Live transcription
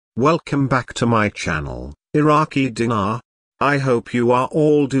Welcome back to my channel, Iraqi Dinar. I hope you are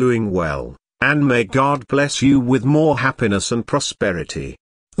all doing well, and may God bless you with more happiness and prosperity.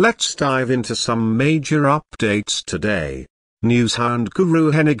 Let's dive into some major updates today. Newshound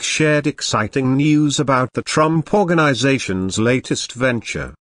guru Hennig shared exciting news about the Trump Organization's latest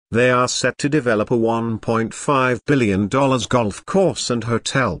venture. They are set to develop a $1.5 billion golf course and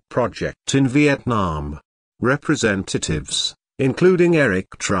hotel project in Vietnam. Representatives, including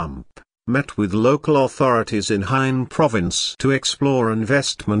Eric Trump, met with local authorities in Hainan province to explore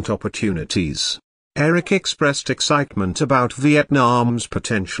investment opportunities. Eric expressed excitement about Vietnam's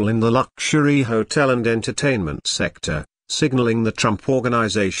potential in the luxury hotel and entertainment sector, signaling the Trump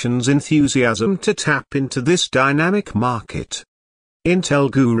Organization's enthusiasm to tap into this dynamic market. Intel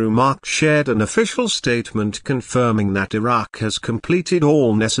guru Mark shared an official statement confirming that Iraq has completed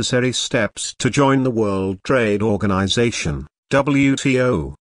all necessary steps to join the World Trade Organization,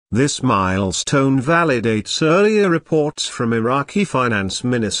 WTO. This milestone validates earlier reports from Iraqi finance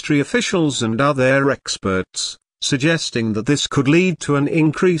ministry officials and other experts, suggesting that this could lead to an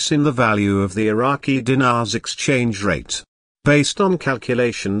increase in the value of the Iraqi dinar's exchange rate. Based on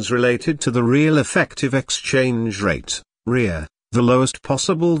calculations related to the real effective exchange rate, REA, the lowest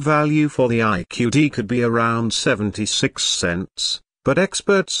possible value for the IQD could be around 76 cents, but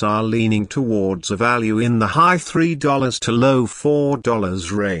experts are leaning towards a value in the high $3 to low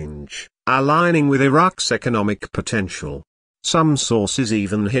 $4 range, aligning with Iraq's economic potential. Some sources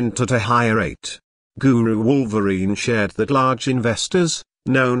even hint at a higher rate. Guru Wolverine shared that large investors,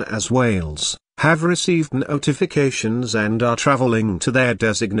 known as whales, have received notifications and are traveling to their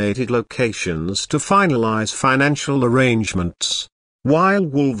designated locations to finalize financial arrangements. While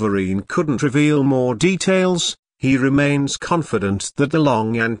Wolverine couldn't reveal more details, he remains confident that the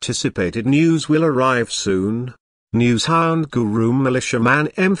long-anticipated news will arrive soon. Newshound guru Militiaman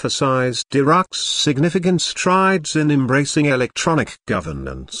emphasized Iraq's significant strides in embracing electronic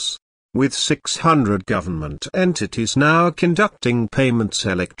governance. With 600 government entities now conducting payments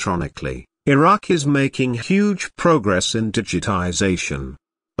electronically, Iraq is making huge progress in digitization.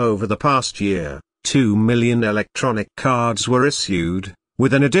 Over the past year, 2 million electronic cards were issued,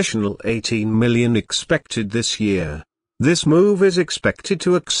 with an additional 18 million expected this year. This move is expected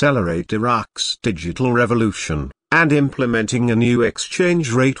to accelerate Iraq's digital revolution, and implementing a new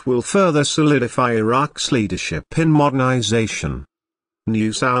exchange rate will further solidify Iraq's leadership in modernization.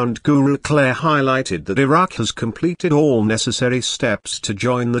 Newshound guru Claire highlighted that Iraq has completed all necessary steps to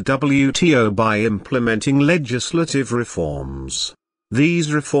join the WTO by implementing legislative reforms.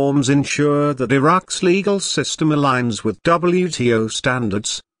 These reforms ensure that Iraq's legal system aligns with WTO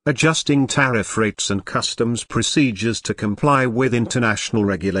standards, adjusting tariff rates and customs procedures to comply with international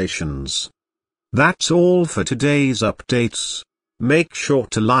regulations. That's all for today's updates. Make sure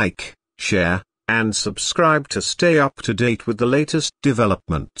to like, share, and subscribe to stay up to date with the latest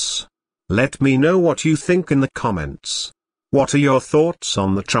developments. Let me know what you think in the comments. What are your thoughts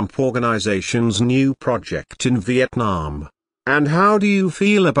on the Trump Organization's new project in Vietnam? And how do you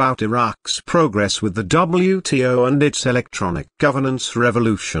feel about Iraq's progress with the WTO and its electronic governance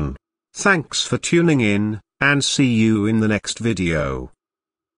revolution? Thanks for tuning in, and see you in the next video.